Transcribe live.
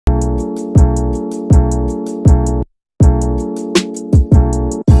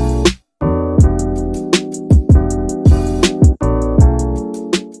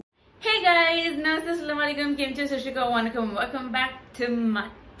welcome back to my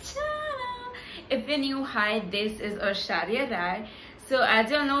channel. If you're new, hi, this is Oshareeya Rai. So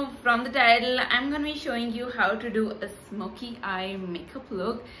as you all know from the title, I'm going to be showing you how to do a smoky eye makeup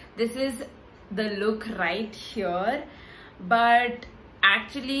look. This is the look right here, but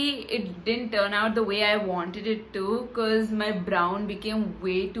actually it didn't turn out the way I wanted it to, because my brown became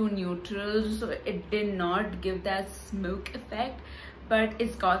way too neutral, so it did not give that smoke effect, but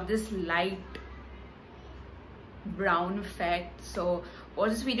it's got this light brown effect. So watch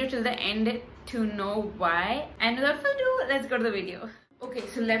this video till the end to know why, and without further ado, let's go to the video. Okay,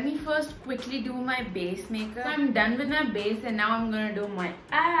 so let me first quickly do my base makeup. So I'm done with my base and now I'm gonna do my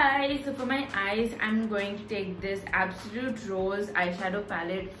eyes. So for my eyes, I'm going to take this Absolute Rose eyeshadow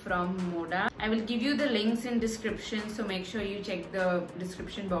palette from Moda. I will give you the links in description, so make sure you check the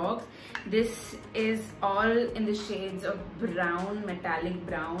description box. This is all in the shades of brown, metallic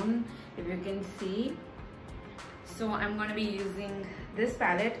brown, if you can see. So I'm going to be using this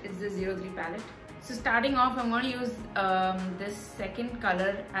palette. It's the 03 palette. So starting off, I'm going to use this second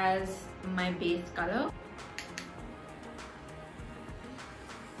color as my base color.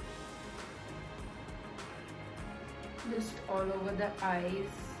 Just all over the eyes.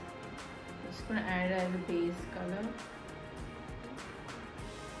 Just going to add as a base color.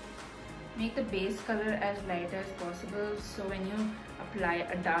 Make the base color as light as possible, so when you apply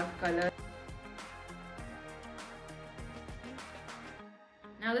a dark color.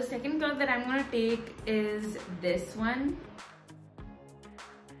 Now the second color that I'm going to take is this one.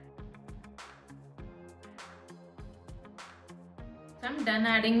 So I'm done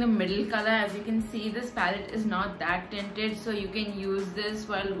adding the middle color. As you can see, this palette is not that tinted, so you can use this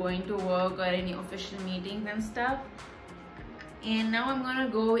while going to work or any official meetings and stuff. And now I'm going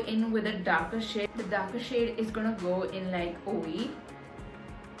to go in with a darker shade. The darker shade is going to go in like OE.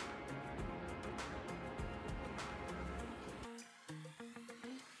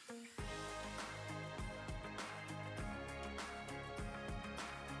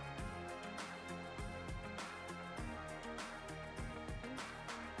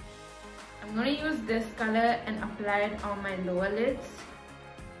 I'm going to use this color and apply it on my lower lids.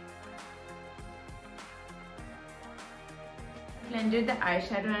 Blended the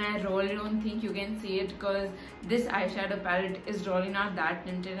eyeshadow and I really don't think you can see it, because this eyeshadow palette is really not that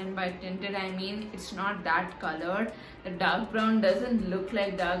tinted, and by tinted I mean it's not that colored. The dark brown doesn't look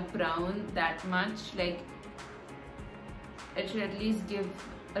like dark brown that much. Like, it should at least give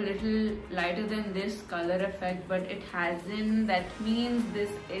a little lighter than this color effect, but it hasn't. That means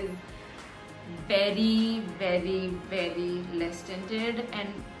this is very less tinted, and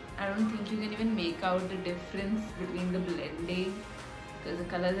I don't think you can even make out the difference between the blending, because the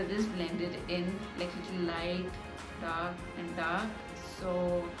colors are just blended in like little light, dark and dark.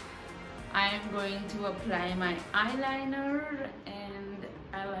 So I am going to apply my eyeliner and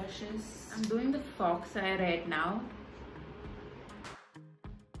eyelashes. I'm doing the fox eye right now.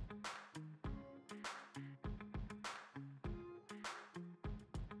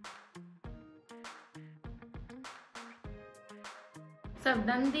 So I've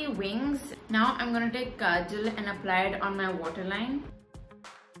done the wings. Now I'm going to take kajal and apply it on my waterline.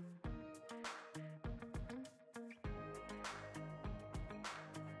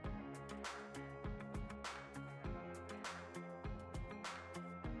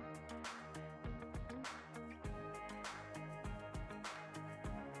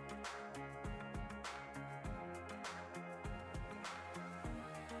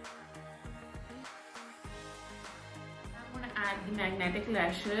 Add the magnetic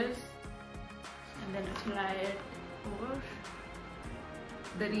lashes and then apply it over.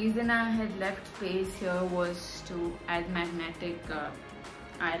 The reason I had left space here was to add magnetic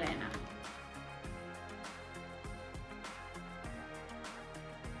eyeliner.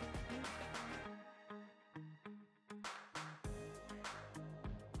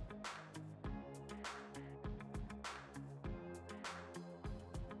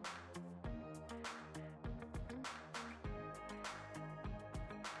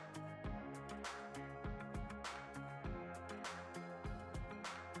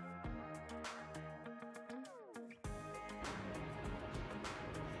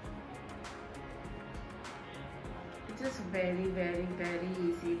 It's just very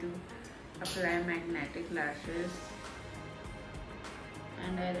easy to apply magnetic lashes,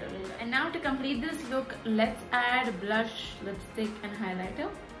 and now to complete this look, let's add blush, lipstick and highlighter.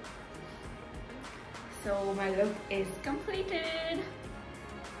 So my look is completed.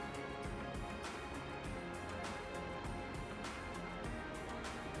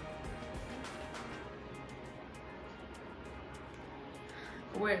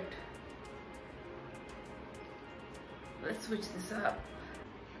 Wait. let's switch this up.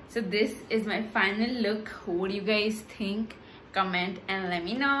 So this is my final look. What do you guys think? Comment and let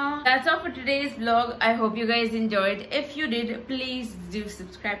me know. That's all for today's vlog. I hope you guys enjoyed. If you did, please do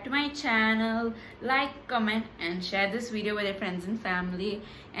subscribe to my channel, like, comment and share this video with your friends and family.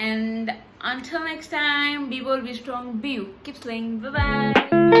 And until next time, be bold, be strong, be you, keep slaying. Bye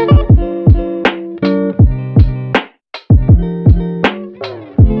bye.